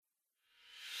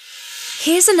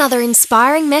Here's another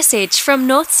inspiring message from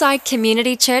Northside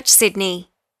Community Church, Sydney.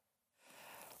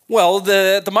 Well,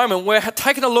 at the moment we're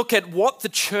taking a look at what the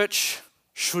church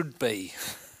should be.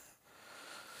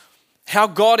 How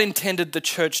God intended the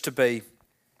church to be.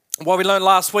 What we learned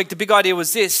last week, the big idea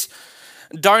was this: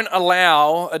 don't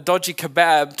allow a dodgy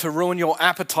kebab to ruin your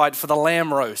appetite for the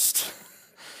lamb roast.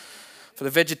 For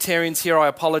the vegetarians here, I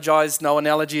apologize. No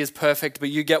analogy is perfect, but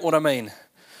you get what I mean.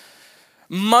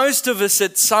 Most of us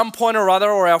at some point or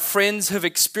other, or our friends, have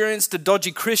experienced a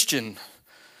dodgy Christian.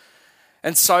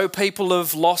 And so people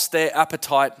have lost their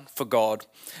appetite for God.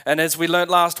 And as we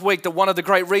learned last week, that one of the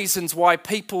great reasons why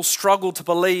people struggle to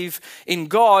believe in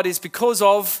God is because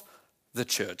of the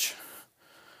church.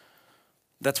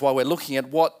 That's why we're looking at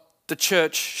what the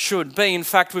church should be. In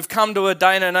fact, we've come to a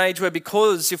day and an age where,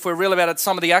 because if we're real about it,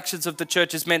 some of the actions of the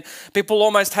church has meant people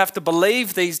almost have to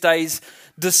believe these days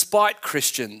despite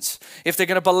Christians. If they're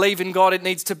going to believe in God, it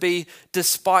needs to be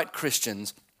despite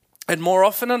Christians. And more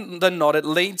often than not, it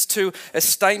leads to a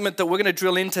statement that we're going to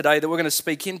drill in today, that we're going to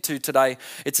speak into today.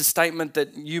 It's a statement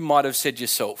that you might have said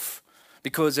yourself.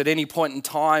 Because at any point in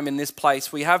time in this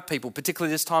place, we have people,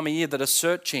 particularly this time of year, that are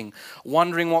searching,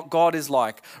 wondering what God is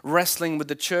like, wrestling with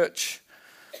the church.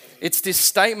 It's this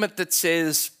statement that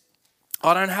says,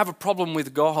 I don't have a problem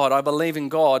with God, I believe in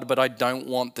God, but I don't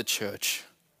want the church.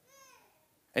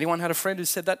 Anyone had a friend who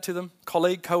said that to them?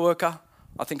 Colleague, co-worker?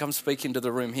 I think I'm speaking to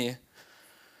the room here.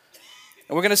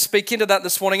 And we're going to speak into that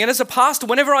this morning. And as a pastor,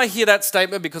 whenever I hear that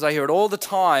statement, because I hear it all the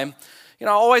time, I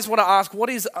always want to ask,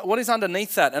 what is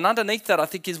underneath that? And underneath that, I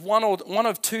think, is one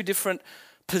of two different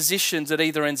positions at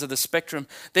either ends of the spectrum.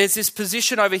 There's this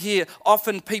position over here.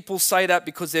 Often people say that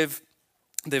because they've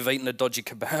eaten a dodgy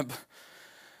kebab.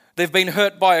 They've been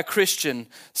hurt by a Christian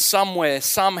somewhere,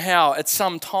 somehow, at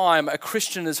some time. A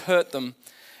Christian has hurt them.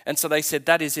 And so they said,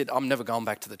 that is it. I'm never going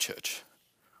back to the church.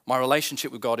 My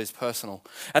relationship with God is personal.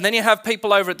 And then you have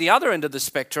people over at the other end of the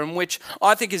spectrum, which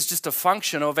I think is just a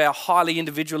function of our highly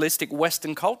individualistic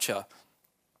Western culture.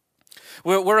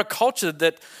 We're a culture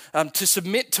that to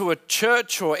submit to a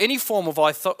church or any form of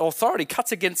authority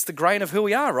cuts against the grain of who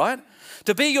we are, right?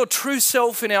 To be your true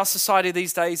self in our society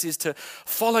these days is to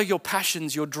follow your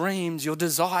passions, your dreams, your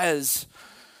desires.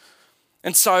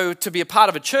 And so to be a part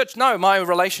of a church, no, my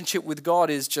relationship with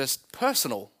God is just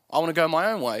personal. I want to go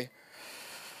my own way.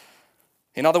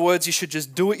 In other words, you should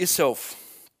just do it yourself.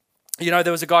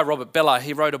 There was a guy, Robert Bellah,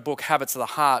 he wrote a book, Habits of the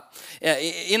Heart.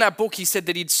 In that book, he said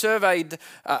that he'd surveyed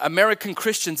American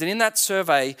Christians, and in that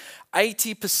survey,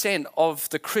 80% of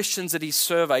the Christians that he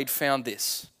surveyed found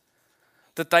this,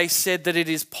 that they said that it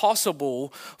is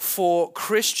possible for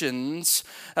Christians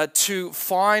to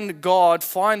find God,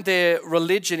 find their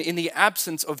religion in the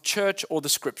absence of church or the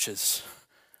scriptures.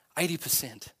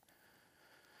 80%.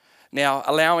 Now,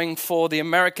 allowing for the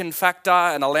American factor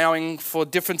and allowing for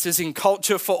differences in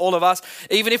culture for all of us,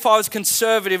 even if I was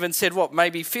conservative and said,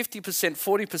 maybe 50%,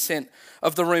 40%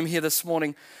 of the room here this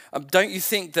morning, don't you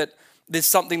think that there's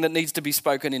something that needs to be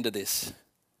spoken into this?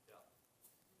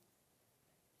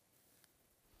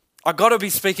 I got to be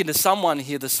speaking to someone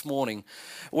here this morning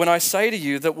when I say to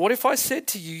you that what if I said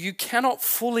to you, you cannot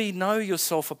fully know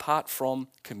yourself apart from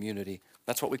community.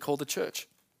 That's what we call the church.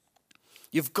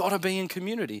 You've got to be in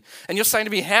community. And you're saying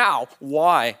to me, how?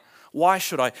 Why? Why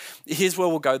should I? Here's where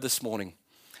we'll go this morning.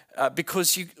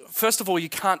 Because first of all, you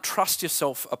can't trust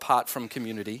yourself apart from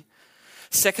community.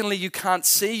 Secondly, you can't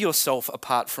see yourself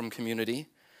apart from community.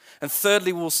 And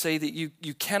thirdly, we'll see that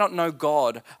you cannot know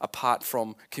God apart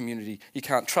from community. You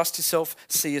can't trust yourself,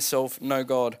 see yourself, know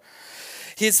God.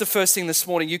 Here's the first thing this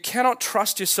morning. You cannot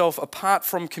trust yourself apart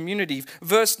from community.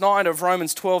 Verse 9 of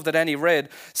Romans 12 that Annie read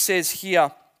says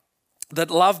here, that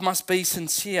love must be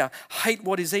sincere, hate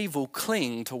what is evil,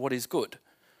 cling to what is good.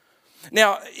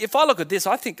 Now, if I look at this,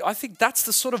 I think that's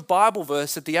the sort of Bible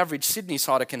verse that the average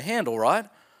Sydney-sider can handle, right?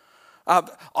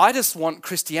 I just want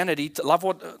Christianity to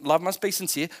love must be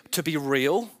sincere, to be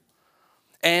real,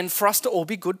 and for us to all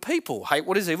be good people. Hate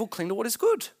what is evil, cling to what is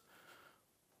good.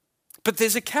 But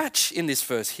there's a catch in this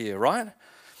verse here, right?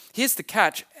 Here's the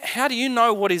catch. How do you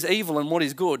know what is evil and what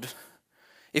is good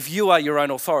if you are your own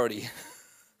authority?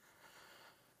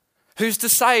 Who's to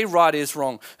say right is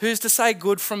wrong? Who's to say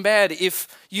good from bad if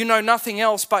you know nothing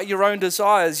else but your own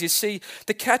desires? You see,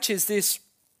 the catch is this.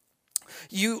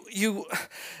 You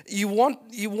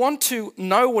want to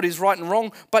know what is right and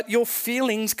wrong, but your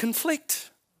feelings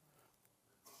conflict.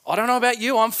 I don't know about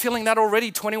you. I'm feeling that already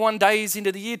 21 days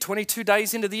into the year, 22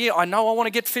 days into the year. I know I want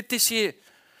to get fit this year.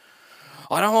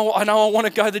 I know I want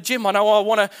to go to the gym. I know I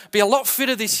want to be a lot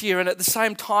fitter this year. And at the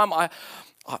same time, I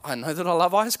know that I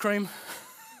love ice cream.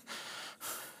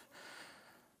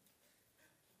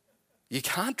 You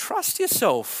can't trust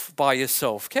yourself by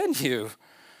yourself, can you?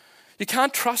 You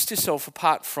can't trust yourself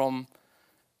apart from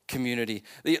community.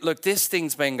 Look, this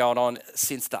thing's been going on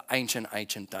since the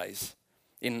ancient days.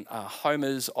 In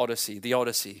Homer's Odyssey, the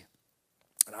Odyssey,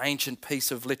 an ancient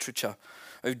piece of literature.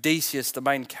 Odysseus, the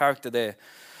main character there,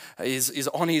 is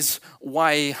on his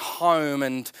way home,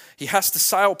 and he has to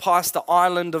sail past the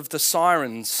island of the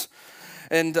Sirens.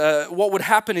 And what would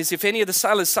happen is if any of the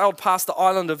sailors sailed past the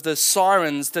island of the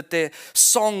Sirens, that their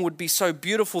song would be so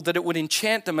beautiful that it would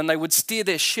enchant them, and they would steer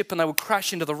their ship and they would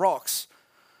crash into the rocks.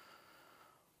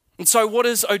 And so what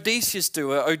does Odysseus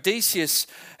do? Odysseus,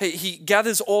 he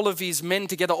gathers all of his men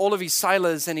together, all of his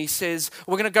sailors, and he says,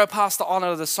 we're going to go past the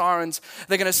island of the Sirens.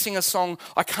 They're going to sing a song,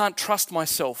 I can't trust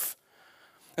myself.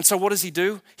 And so what does he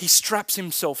do? He straps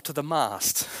himself to the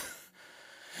mast.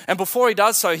 And before he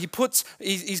does so, he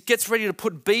gets ready to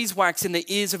put beeswax in the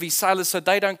ears of his sailors so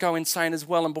they don't go insane as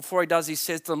well. And before he does, he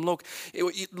says to them, look,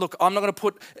 I'm not going to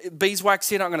put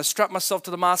beeswax in. I'm going to strap myself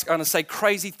to the mast. I'm going to say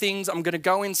crazy things. I'm going to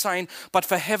go insane. But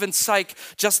for heaven's sake,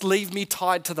 just leave me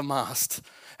tied to the mast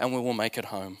and we will make it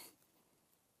home.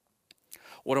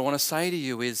 What I want to say to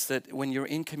you is that when you're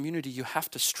in community, you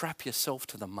have to strap yourself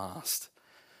to the mast.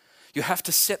 You have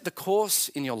to set the course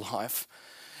in your life.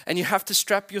 And you have to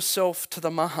strap yourself to the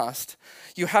mast.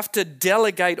 You have to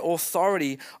delegate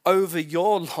authority over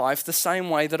your life the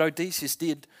same way that Odysseus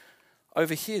did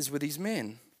over his with his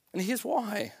men. And here's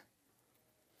why.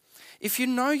 If you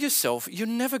know yourself, you're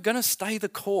never going to stay the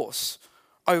course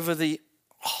over the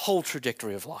whole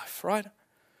trajectory of life, right?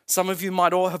 Some of you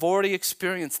might all have already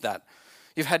experienced that.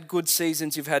 You've had good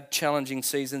seasons, you've had challenging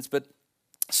seasons, but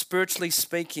spiritually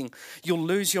speaking, you'll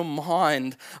lose your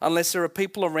mind unless there are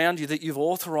people around you that you've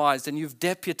authorized and you've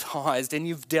deputized and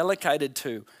you've delegated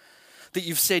to, that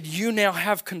you've said, you now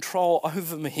have control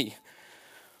over me.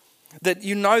 That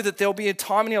you know that there'll be a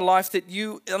time in your life that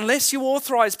unless you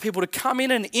authorize people to come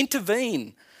in and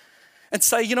intervene and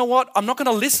say, you know what, I'm not going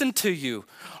to listen to you.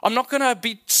 I'm not going to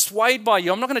be swayed by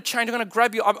you. I'm not going to change. I'm going to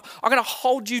grab you. I'm going to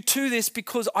hold you to this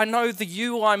because I know the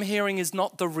you I'm hearing is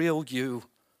not the real you.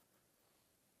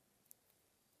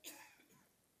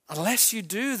 Unless you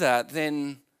do that,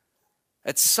 then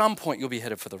at some point you'll be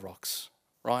headed for the rocks,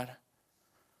 right?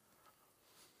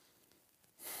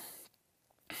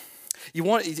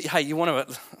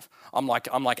 I'm like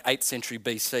 8th century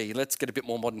BC. Let's get a bit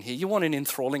more modern here. You want an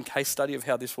enthralling case study of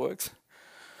how this works?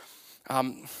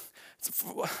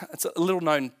 It's a little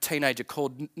known teenager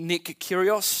called Nick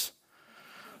Kyrgios.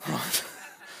 Right.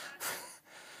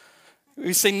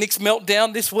 We've seen Nick's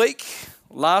meltdown this week,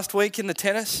 last week in the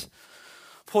tennis.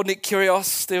 Poor Nick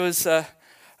Kyrgios, there was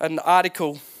an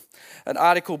article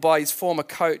by his former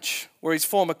coach, where his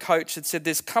former coach had said,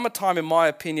 there's come a time, in my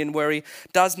opinion, where he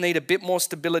does need a bit more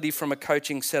stability from a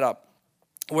coaching setup,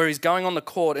 where he's going on the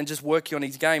court and just working on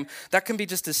his game. That can be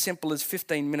just as simple as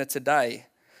 15 minutes a day.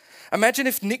 Imagine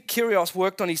if Nick Kyrgios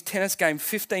worked on his tennis game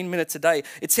 15 minutes a day.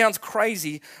 It sounds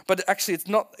crazy, but actually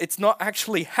it's not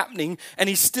actually happening, and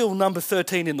he's still number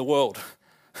 13 in the world.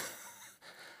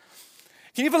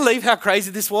 Can you believe how crazy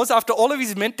this was? After all of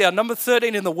his meltdown, number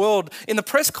 13 in the world, in the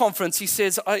press conference, he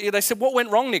says, they said, what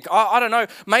went wrong, Nick? I don't know.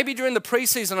 Maybe during the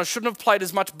preseason, I shouldn't have played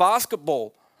as much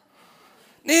basketball.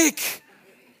 Nick,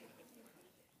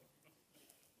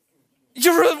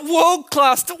 you're a world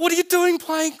class. What are you doing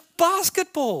playing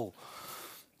basketball?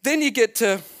 Then you get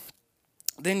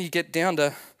down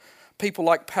to people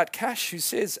like Pat Cash, who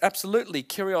says, absolutely,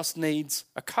 Kyrgios needs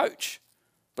a coach,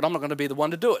 but I'm not going to be the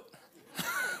one to do it.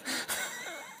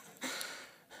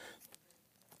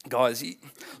 Guys,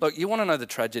 look, you want to know the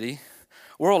tragedy?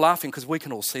 We're all laughing because we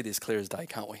can all see this clear as day,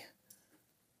 can't we?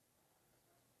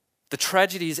 The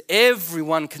tragedy is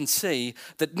everyone can see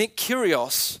that Nick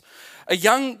Kyrgios, a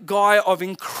young guy of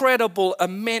incredible,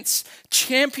 immense,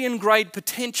 champion-grade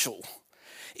potential,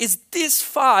 is this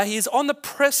far. He is on the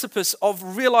precipice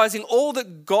of realizing all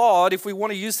that God, if we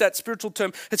want to use that spiritual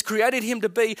term, has created him to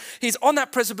be. He's on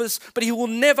that precipice, but he will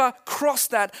never cross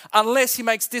that unless he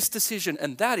makes this decision,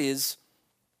 and that is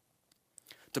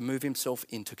to move himself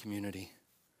into community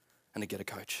and to get a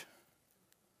coach.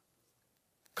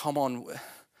 Come on.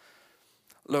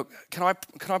 Look, can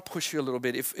I push you a little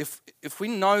bit? If we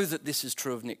know that this is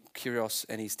true of Nick Kyrgios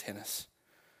and his tennis,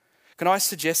 can I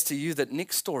suggest to you that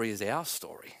Nick's story is our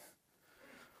story?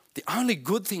 The only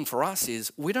good thing for us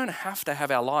is we don't have to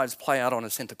have our lives play out on a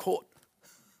centre court.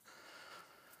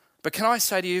 But can I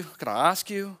say to you, can I ask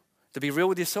you to be real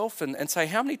with yourself and say,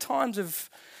 how many times have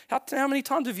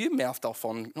you mouthed off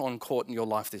on court in your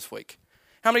life this week?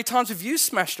 How many times have you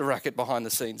smashed a racket behind the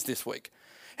scenes this week?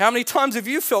 How many times have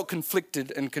you felt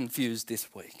conflicted and confused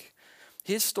this week?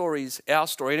 His story is our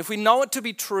story. And if we know it to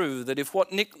be true, that if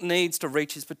what Nick needs to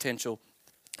reach his potential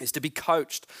is to be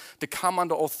coached, to come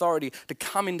under authority, to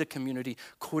come into community,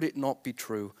 could it not be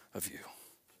true of you?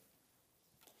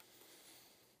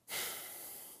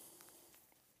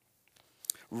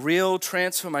 Real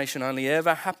transformation only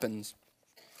ever happens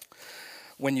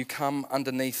when you come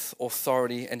underneath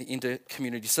authority and into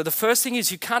community. So the first thing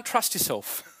is you can't trust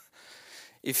yourself.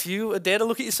 If you are dare to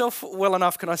look at yourself well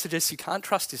enough, can I suggest you can't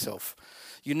trust yourself?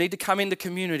 You need to come into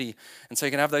community, and so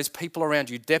you can have those people around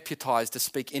you deputized to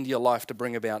speak into your life to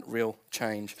bring about real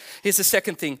change. Here's the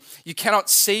second thing. You cannot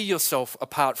see yourself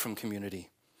apart from community.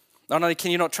 Not only can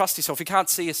you not trust yourself, you can't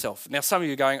see yourself. Now some of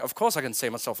you are going, of course I can see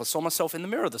myself. I saw myself in the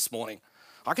mirror this morning.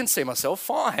 I can see myself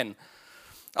fine.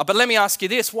 But let me ask you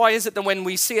this. Why is it that when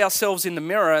we see ourselves in the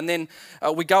mirror and then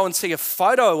we go and see a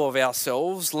photo of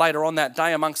ourselves later on that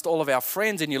day amongst all of our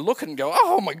friends and you look and go,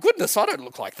 oh my goodness, I don't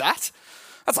look like that.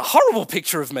 That's a horrible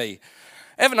picture of me.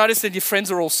 Ever noticed that your friends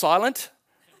are all silent?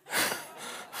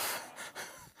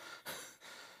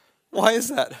 Why is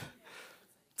that?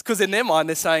 It's because in their mind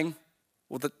they're saying,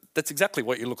 well, that's exactly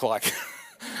what you look like.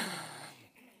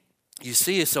 You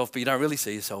see yourself, but you don't really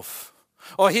see yourself.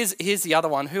 Oh, here's the other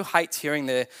one. Who hates hearing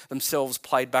themselves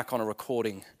played back on a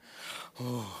recording?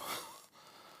 Oh.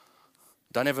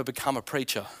 Don't ever become a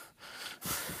preacher.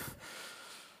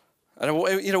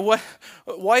 And you know what?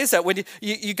 Why is that? When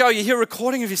you go, you hear a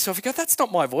recording of yourself, you go, that's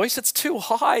not my voice. It's too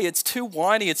high. It's too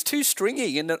whiny. It's too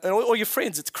stringy. And all your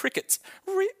friends, it's crickets.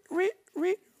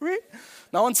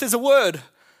 No one says a word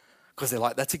because they're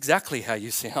like, that's exactly how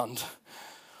you sound.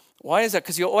 Why is that?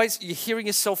 Because you're hearing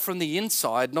yourself from the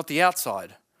inside, not the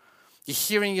outside. You're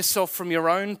hearing yourself from your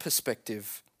own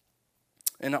perspective.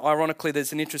 And ironically,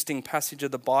 there's an interesting passage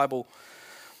of the Bible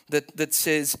that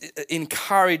says,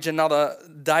 encourage another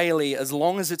daily as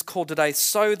long as it's called today,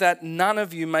 so that none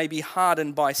of you may be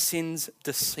hardened by sin's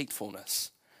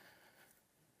deceitfulness.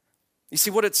 You see,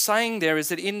 what it's saying there is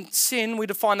that in sin, we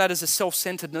define that as a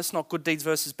self-centeredness, not good deeds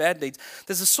versus bad deeds.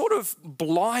 There's a sort of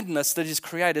blindness that is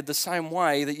created the same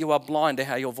way that you are blind to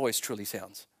how your voice truly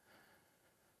sounds.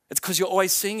 It's because you're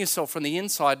always seeing yourself from the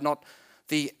inside, not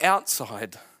the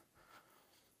outside.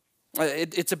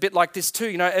 It's a bit like this too.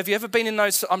 You know, have you ever been in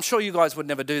those, I'm sure you guys would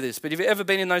never do this, but have you ever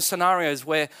been in those scenarios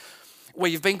where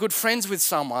you've been good friends with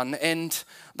someone and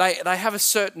they have a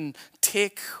certain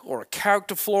tick or a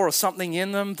character flaw or something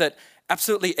in them that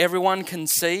absolutely everyone can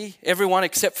see, everyone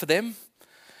except for them?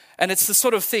 And it's the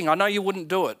sort of thing, I know you wouldn't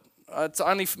do it. It's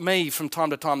only me from time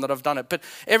to time that I've done it, but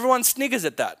everyone sniggers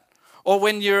at that. Or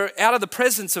when you're out of the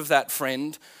presence of that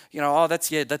friend, you know, oh, that's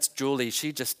Julie.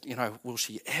 She just, you know, will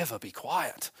she ever be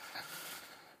quiet?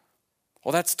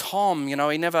 Or that's Tom, you know,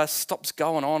 he never stops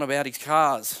going on about his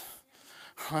cars.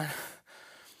 Right?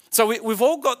 So we've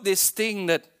all got this thing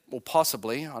that, well,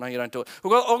 possibly, I know you don't do it.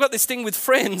 We've all got this thing with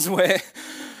friends where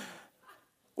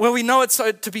we know it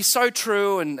to be so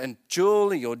true, and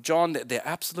Julie or John, they're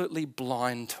absolutely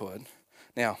blind to it.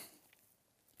 Now,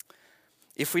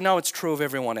 if we know it's true of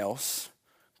everyone else,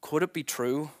 could it be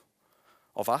true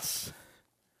of us?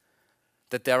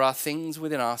 That there are things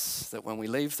within us that when we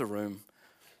leave the room,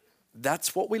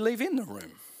 that's what we leave in the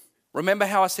room. Remember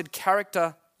how I said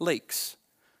character leaks?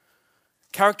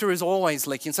 Character is always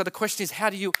leaking. So the question is, how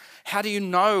do you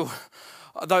know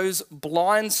those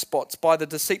blind spots by the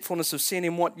deceitfulness of sin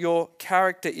in what your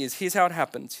character is? Here's how it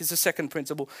happens. Here's the second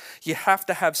principle. You have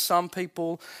to have some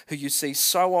people who you see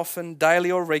so often,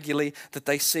 daily or regularly, that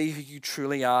they see who you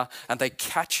truly are and they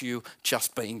catch you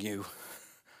just being you.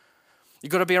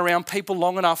 You've got to be around people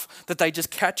long enough that they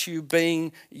just catch you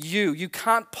being you. You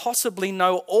can't possibly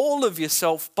know all of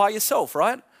yourself by yourself,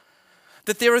 right?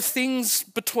 That there are things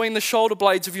between the shoulder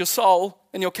blades of your soul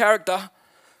and your character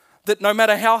that no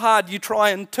matter how hard you try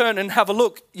and turn and have a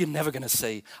look, you're never going to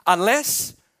see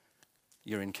unless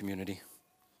you're in community.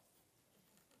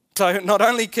 So not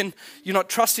only can you not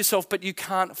trust yourself, but you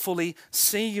can't fully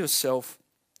see yourself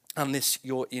unless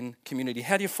you're in community.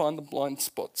 How do you find the blind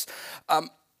spots?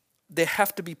 There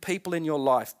have to be people in your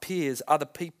life, peers, other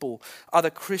people, other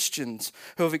Christians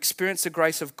who have experienced the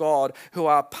grace of God, who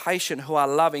are patient, who are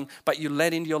loving, but you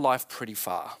let into your life pretty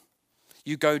far.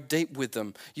 You go deep with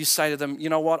them. You say to them, you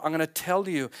know what, I'm going to tell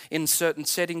you in certain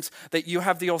settings that you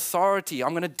have the authority. I'm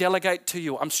going to delegate to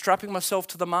you. I'm strapping myself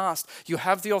to the mast. You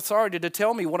have the authority to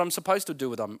tell me what I'm supposed to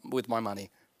do with my money.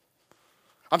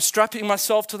 I'm strapping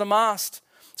myself to the mast.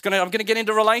 I'm going to get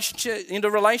into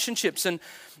relationships and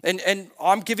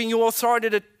I'm giving you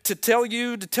authority to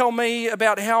tell me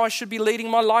about how I should be leading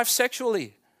my life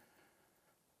sexually.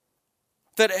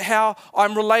 That how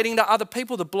I'm relating to other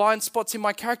people, the blind spots in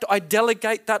my character, I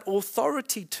delegate that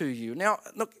authority to you. Now,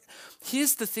 look,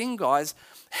 here's the thing, guys.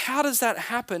 How does that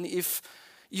happen if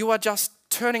you are just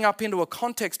turning up into a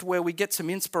context where we get some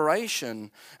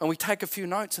inspiration and we take a few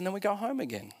notes and then we go home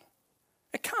again?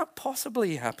 It can't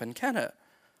possibly happen, can it?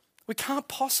 We can't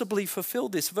possibly fulfill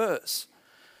this verse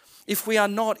if we are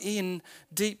not in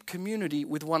deep community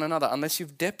with one another, unless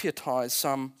you've deputized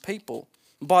some people.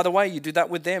 By the way, you do that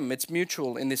with them. It's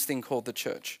mutual in this thing called the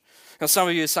church. Now, some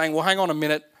of you are saying, well, hang on a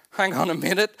minute.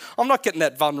 I'm not getting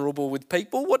that vulnerable with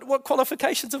people. What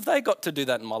qualifications have they got to do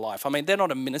that in my life? I mean, they're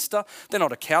not a minister. They're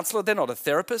not a counselor. They're not a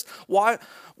therapist. Why?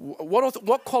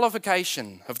 What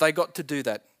qualification have they got to do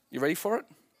that? You ready for it?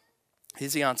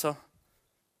 Here's the answer.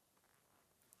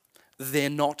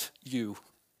 They're not you.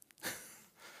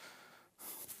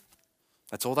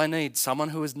 That's all they need, someone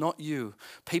who is not you.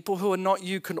 People who are not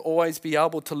you can always be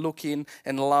able to look in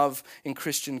and love in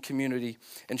Christian community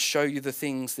and show you the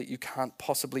things that you can't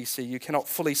possibly see. You cannot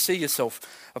fully see yourself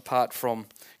apart from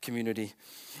community.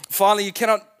 Finally, you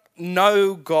cannot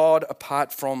know God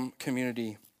apart from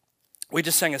community. We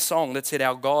just sang a song that said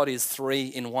our God is 3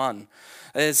 in 1.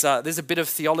 There's a bit of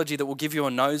theology that will give you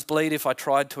a nosebleed if I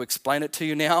tried to explain it to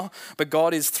you now, but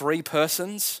God is 3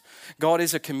 persons. God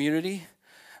is a community.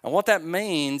 And what that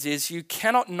means is you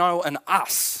cannot know an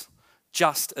us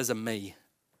just as a me.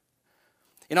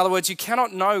 In other words, you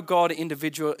cannot know God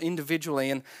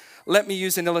individually. And let me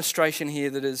use an illustration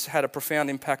here that has had a profound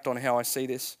impact on how I see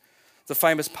this. The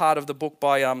famous part of the book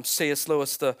by C.S.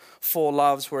 Lewis, The Four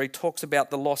Loves, where he talks about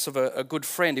the loss of a good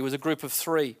friend. He was a group of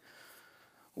 3.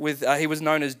 He was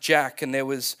known as Jack, and there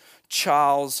was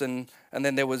Charles, and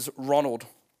then there was Ronald.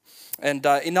 And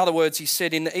in other words, he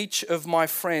said, in each of my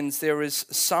friends, there is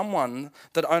someone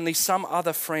that only some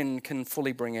other friend can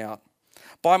fully bring out.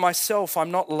 By myself,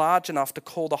 I'm not large enough to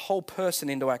call the whole person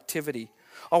into activity.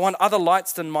 I want other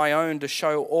lights than my own to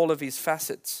show all of his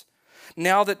facets.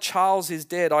 Now that Charles is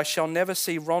dead, I shall never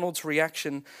see Ronald's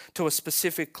reaction to a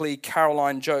specifically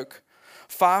Caroline joke.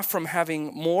 Far from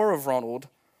having more of Ronald,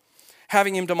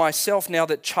 having him to myself now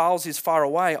that Charles is far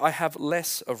away, I have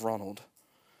less of Ronald.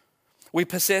 We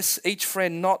possess each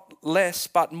friend not less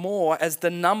but more as the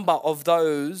number of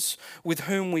those with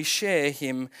whom we share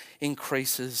him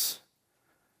increases.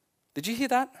 Did you hear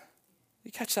that?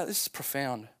 You catch that? This is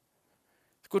profound.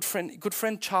 Good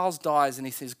friend Charles dies and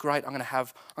he says, great, I'm going to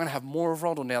have more of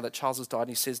Ronald now that Charles has died. And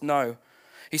he says, no.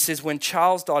 He says, when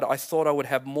Charles died, I thought I would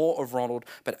have more of Ronald,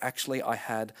 but actually I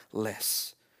had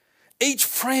less. Each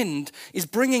friend is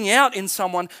bringing out in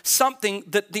someone something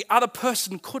that the other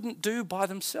person couldn't do by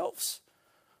themselves.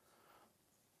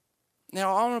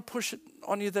 Now, I want to push it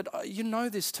on you that you know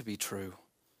this to be true.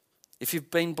 If you've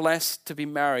been blessed to be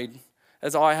married,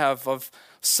 as I have, I've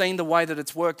seen the way that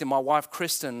it's worked in my wife,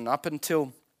 Kristen. Up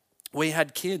until we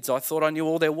had kids, I thought I knew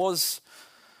all there was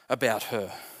about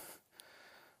her.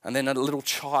 And then a little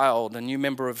child, a new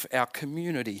member of our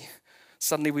community,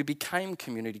 suddenly we became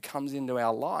community, comes into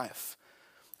our life.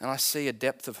 And I see a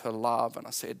depth of her love, and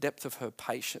I see a depth of her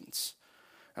patience.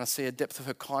 And I see a depth of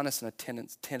her kindness and a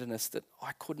tenderness that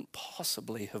I couldn't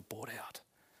possibly have brought out.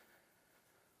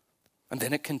 And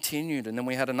then it continued, and then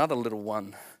we had another little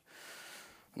one,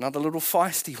 another little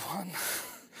feisty one.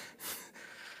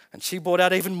 And she brought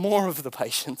out even more of the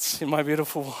patience in my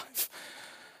beautiful wife.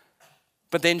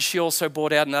 But then she also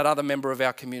brought out another member of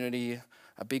our community,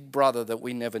 a big brother that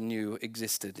we never knew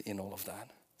existed in all of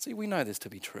that. See, we know this to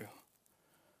be true.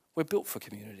 We're built for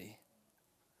community.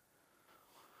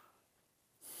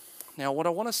 Now, what I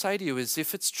want to say to you is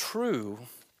if it's true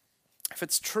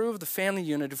of the family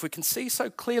unit, if we can see so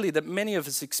clearly that many of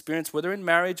us experience, whether in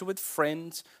marriage or with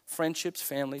friends, friendships,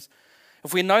 families,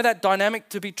 if we know that dynamic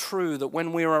to be true, that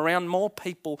when we're around more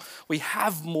people, we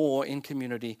have more in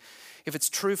community, if it's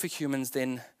true for humans,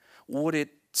 then would it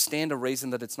stand a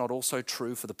reason that it's not also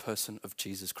true for the person of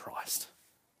Jesus Christ?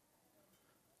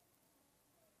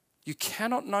 You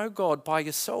cannot know God by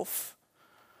yourself.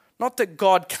 Not that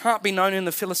God can't be known in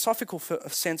the philosophical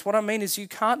sense. What I mean is you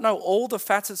can't know all the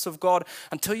facets of God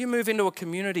until you move into a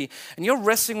community and you're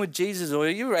wrestling with Jesus, or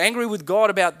you're angry with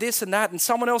God about this and that, and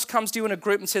someone else comes to you in a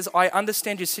group and says, I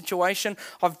understand your situation.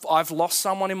 I've lost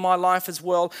someone in my life as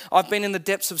well. I've been in the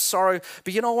depths of sorrow.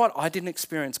 But you know what? I didn't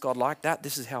experience God like that.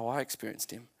 This is how I experienced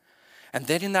him. And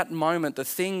then in that moment, the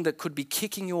thing that could be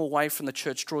kicking you away from the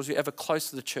church draws you ever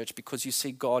closer to the church because you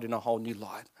see God in a whole new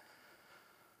light.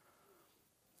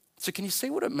 So can you see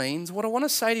what it means? What I want to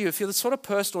say to you, if you're the sort of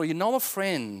person or you know a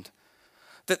friend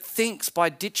that thinks by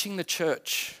ditching the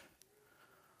church,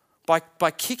 by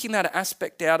kicking that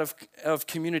aspect out of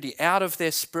community, out of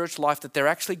their spiritual life, that they're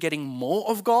actually getting more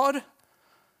of God,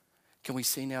 can we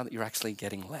see now that you're actually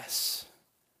getting less?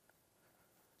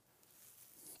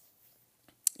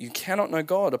 You cannot know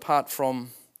God apart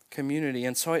from community.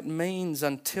 And so it means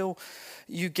until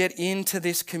you get into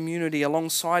this community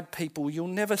alongside people, you'll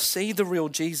never see the real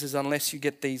Jesus unless you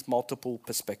get these multiple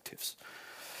perspectives.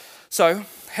 So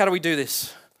how do we do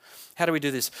this? How do we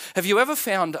do this? Have you ever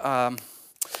found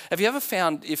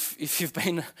if you've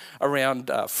been around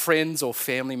friends or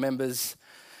family members,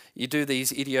 you do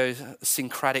these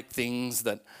idiosyncratic things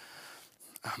that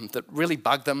really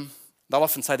bug them? They'll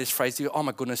often say this phrase to you, "Oh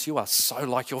my goodness, you are so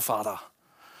like your father.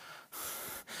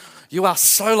 You are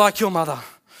so like your mother.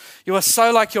 You are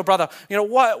so like your brother." You know,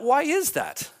 why is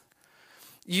that?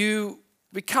 You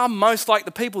become most like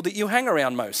the people that you hang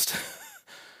around most.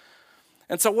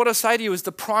 And so what I say to you is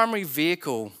the primary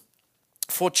vehicle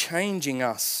for changing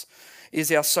us is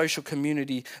our social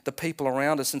community, the people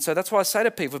around us. And so that's why I say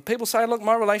to people, if people say, look,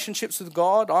 my relationships with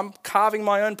God, I'm carving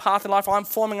my own path in life, I'm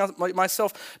forming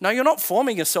myself. No, you're not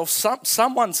forming yourself.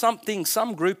 Someone, something,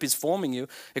 some group is forming you.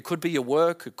 It could be your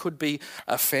work, it could be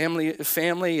a family,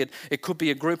 it could be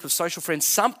a group of social friends.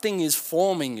 Something is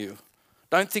forming you.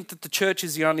 Don't think that the church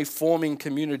is the only forming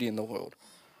community in the world.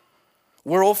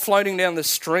 We're all floating down the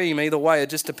stream either way. It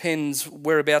just depends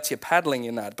whereabouts you're paddling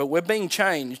in that. But we're being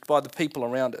changed by the people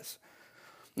around us.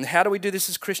 And how do we do this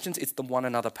as Christians? It's the one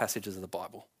another passages of the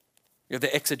Bible. You have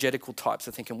the exegetical types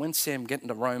are thinking, when's Sam getting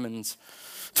to Romans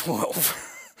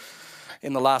 12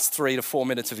 in the last 3 to 4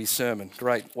 minutes of his sermon?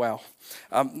 Great, wow.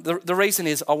 The reason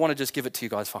is I want to just give it to you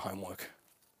guys for homework.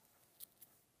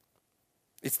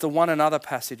 It's the one another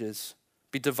passages.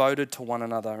 Be devoted to one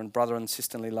another and brother and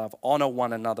sisterly love. Honor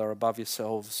one another above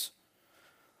yourselves.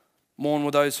 Mourn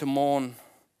with those who mourn.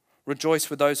 Rejoice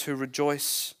with those who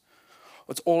rejoice.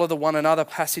 It's all of the one another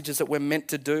passages that we're meant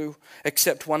to do.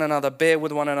 Accept one another, bear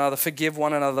with one another, forgive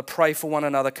one another, pray for one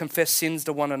another, confess sins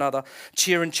to one another,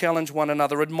 cheer and challenge one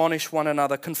another, admonish one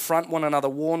another, confront one another,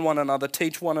 warn one another,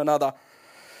 teach one another.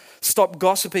 Stop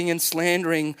gossiping and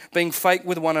slandering, being fake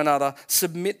with one another,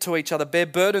 submit to each other, bear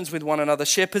burdens with one another,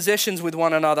 share possessions with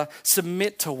one another,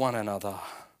 submit to one another.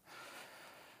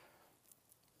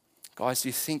 Guys, do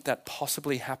you think that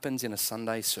possibly happens in a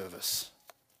Sunday service?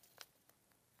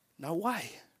 No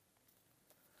way.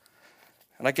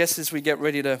 And I guess as we get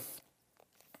ready to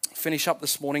finish up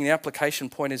this morning, the application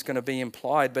point is going to be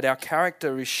implied, but our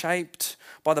character is shaped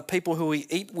by the people who we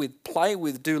eat with, play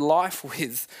with, do life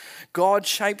with.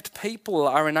 God-shaped people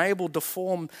are enabled to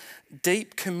form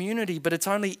deep community, but it's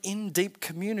only in deep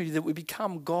community that we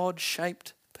become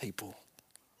God-shaped people.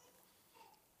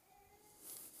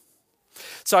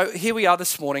 So here we are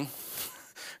this morning,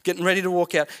 getting ready to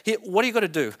walk out. Here, what do you got to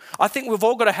do? I think we've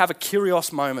all got to have a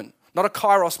Kyrios moment, not a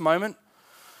Kairos moment,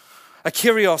 a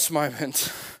Kyrios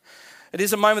moment. It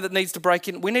is a moment that needs to break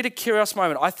in. We need a Kyrios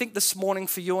moment. I think this morning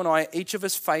for you and I, each of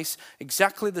us face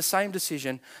exactly the same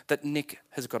decision that Nick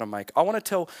has got to make. I want to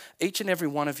tell each and every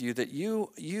one of you that you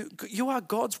are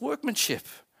God's workmanship.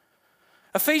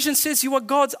 Ephesians says you are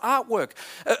God's artwork.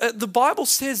 The Bible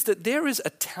says that there is a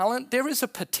talent, there is a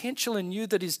potential in you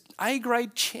that is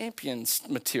A-grade champions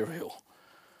material.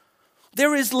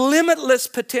 There is limitless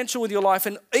potential with your life,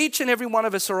 and each and every one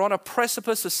of us are on a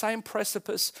precipice, the same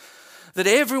precipice that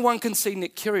everyone can see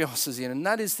Nick Kyrios is in, and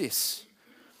that is this.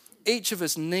 Each of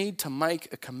us need to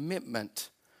make a commitment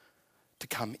to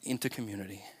come into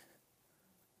community.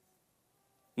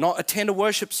 Not attend a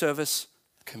worship service,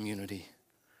 community.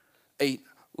 Eat,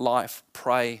 life,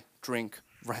 pray, drink,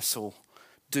 wrestle,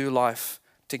 do life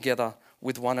together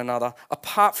with one another.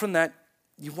 Apart from that,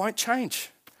 you won't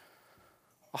change.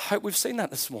 I hope we've seen that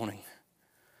this morning.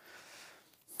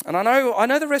 And I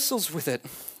know the wrestles with it.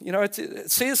 You know,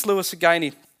 C.S. Lewis again,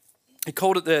 he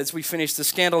called it, as we finished, the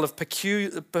scandal of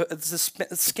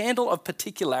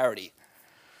particularity.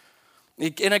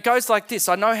 And it goes like this.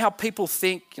 I know how people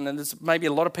think, and there's maybe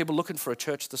a lot of people looking for a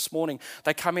church this morning.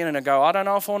 They come in and they go, I don't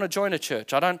know if I want to join a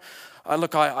church. I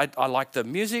like the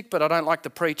music, but I don't like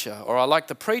the preacher. Or I like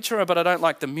the preacher, but I don't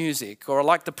like the music. Or I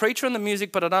like the preacher and the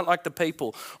music, but I don't like the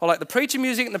people. Or I like the preacher,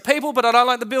 music, and the people, but I don't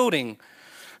like the building.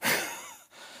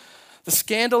 The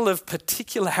scandal of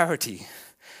particularity.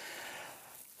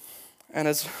 And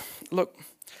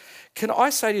can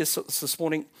I say to you this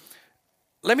morning,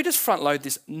 let me just front load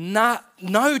this.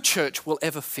 No church will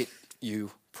ever fit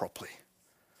you properly.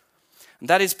 And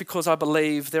that is because I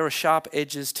believe there are sharp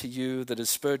edges to you that, as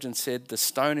Spurgeon said, the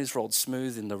stone is rolled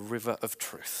smooth in the river of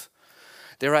truth.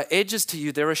 There are edges to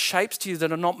you, there are shapes to you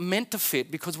that are not meant to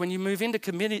fit, because when you move into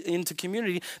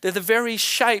community, they're the very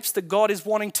shapes that God is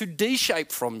wanting to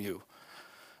de-shape from you.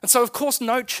 And so, of course,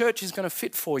 no church is going to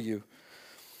fit for you.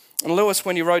 And Lewis,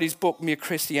 when he wrote his book, Mere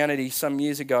Christianity, some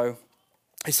years ago,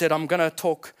 He said, I'm not going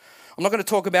to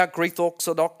talk about Greek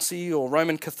Orthodoxy or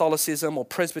Roman Catholicism or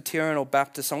Presbyterian or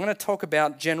Baptist. I'm going to talk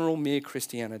about general mere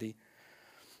Christianity.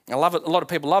 I love it. A lot of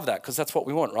people love that because that's what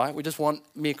we want, right? We just want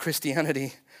mere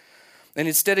Christianity. And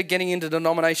instead of getting into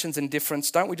denominations and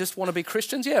difference, don't we just want to be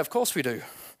Christians? Yeah, of course we do.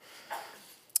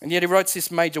 And yet he wrote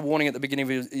this major warning at the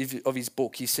beginning of his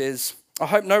book. He says, I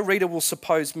hope no reader will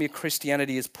suppose mere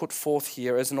Christianity is put forth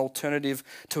here as an alternative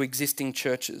to existing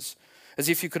churches, as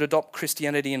if you could adopt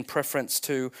Christianity in preference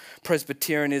to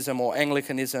Presbyterianism or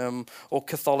Anglicanism or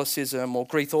Catholicism or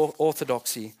Greek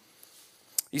Orthodoxy.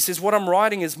 He says, what I'm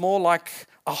writing is more like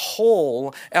a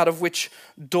hall out of which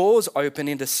doors open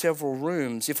into several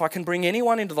rooms. If I can bring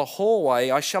anyone into the hallway,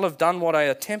 I shall have done what I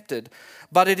attempted.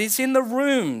 But it is in the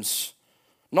rooms,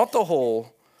 not the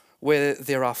hall, where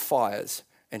there are fires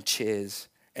and chairs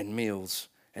and meals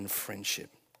and friendship.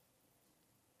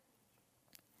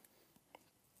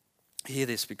 Hear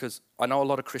this, because I know a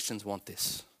lot of Christians want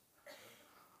this.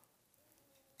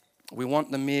 We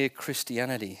want the mere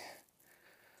Christianity.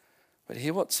 But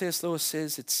hear what C.S. Lewis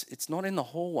says, it's not in the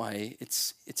hallway,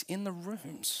 it's in the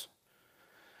rooms.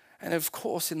 And of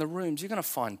course, in the rooms, you're going to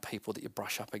find people that you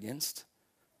brush up against,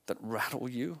 that rattle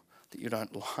you, that you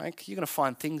don't like. You're going to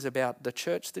find things about the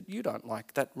church that you don't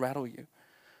like, that rattle you.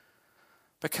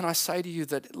 But can I say to you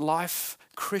that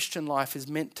Christian life is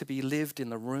meant to be lived in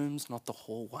the rooms, not the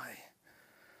hallway.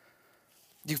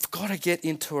 You've got to get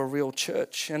into a real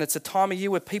church. And it's a time of year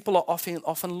where people are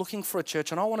often looking for a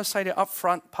church. And I want to say to you up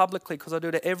front publicly, because I do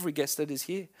to every guest that is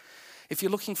here, if you're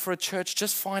looking for a church,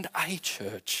 just find a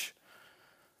church.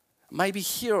 Maybe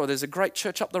here, or there's a great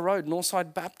church up the road,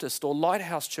 Northside Baptist, or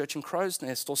Lighthouse Church in Crow's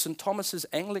Nest, or St. Thomas's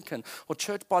Anglican, or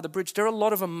Church by the Bridge. There are a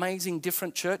lot of amazing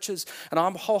different churches. And I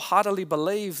wholeheartedly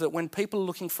believe that when people are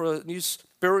looking for a new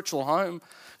spiritual home,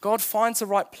 God finds the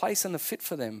right place and the fit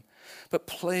for them. But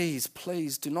please,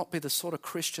 please do not be the sort of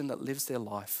Christian that lives their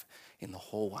life in the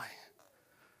hallway.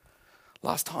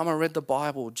 Last time I read the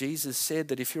Bible, Jesus said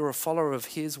that if you're a follower of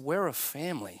his, we're a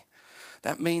family.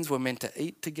 That means we're meant to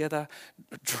eat together,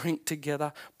 drink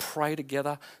together, pray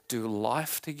together, do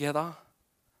life together.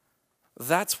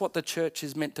 That's what the church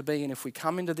is meant to be. And if we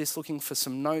come into this looking for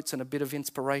some notes and a bit of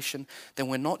inspiration, then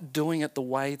we're not doing it the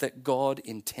way that God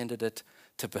intended it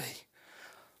to be.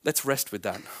 Let's rest with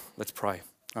that. Let's pray.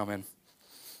 Amen.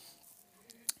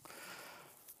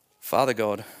 Father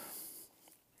God,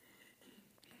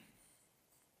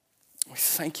 we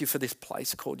thank you for this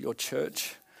place called your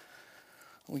church.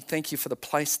 We thank you for the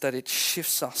place that it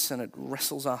shifts us and it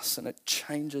wrestles us and it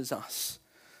changes us.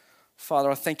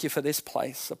 Father, I thank you for this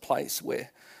place, a place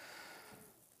where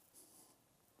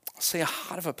I see a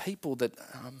heart of a people that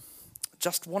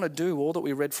just want to do all that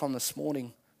we read from this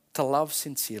morning, to love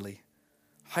sincerely,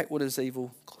 hate what is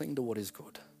evil, cling to what is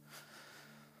good.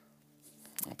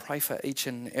 I pray for each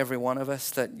and every one of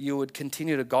us that you would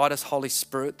continue to guide us, Holy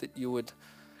Spirit, that you would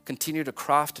continue to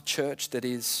craft a church that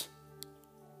is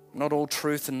not all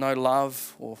truth and no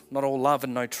love, or not all love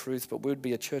and no truth, but we would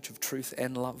be a church of truth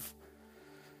and love.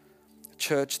 A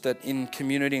church that in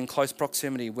community and close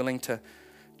proximity, willing to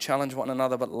challenge one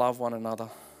another but love one another.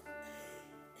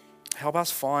 Help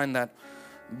us find that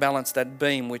balance, that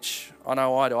beam, which I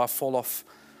know I do. I fall off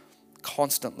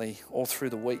constantly all through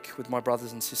the week with my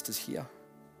brothers and sisters here.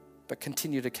 But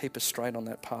continue to keep us straight on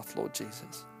that path, Lord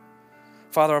Jesus.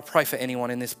 Father, I pray for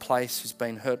anyone in this place who's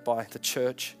been hurt by the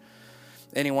church,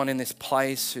 anyone in this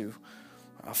place who,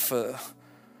 for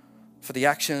the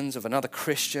actions of another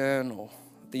Christian or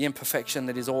the imperfection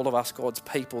that is all of us, God's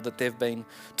people, that they've been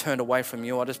turned away from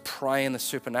you. I just pray in the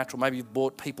supernatural. Maybe you've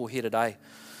brought people here today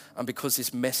because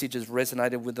this message has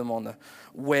resonated with them on the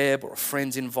web or a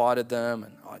friend's invited them.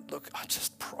 And I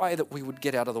just pray that we would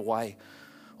get out of the way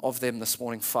of them this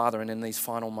morning, Father, and in these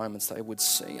final moments they would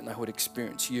see and they would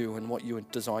experience you and what you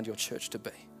had designed your church to be.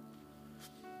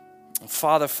 And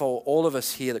Father, for all of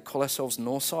us here that call ourselves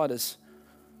Northsiders,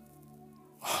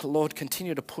 Lord,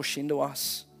 continue to push into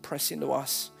us, press into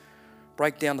us,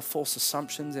 break down the false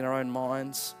assumptions in our own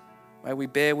minds. May we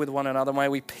bear with one another. May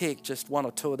we pick just one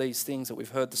or two of these things that we've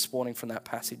heard this morning from that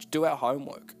passage. Do our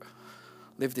homework.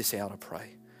 Live this out, I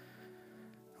pray.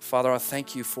 Father, I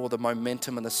thank you for the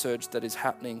momentum and the surge that is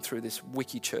happening through this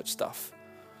wiki church stuff.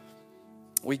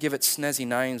 We give it snazzy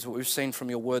names, what we've seen from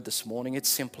your word this morning. It's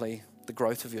simply the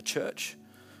growth of your church.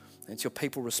 It's your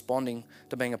people responding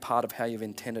to being a part of how you've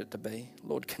intended it to be.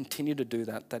 Lord, continue to do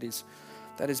that. That is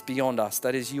beyond us.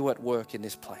 That is you at work in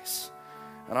this place.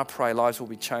 And I pray lives will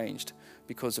be changed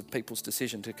because of people's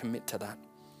decision to commit to that.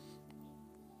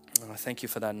 And I thank you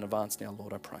for that in advance now,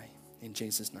 Lord, I pray. In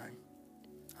Jesus' name.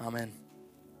 Amen.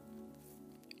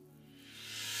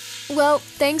 Well,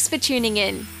 thanks for tuning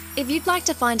in. If you'd like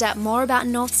to find out more about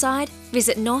Northside,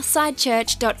 visit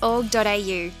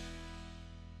northsidechurch.org.au.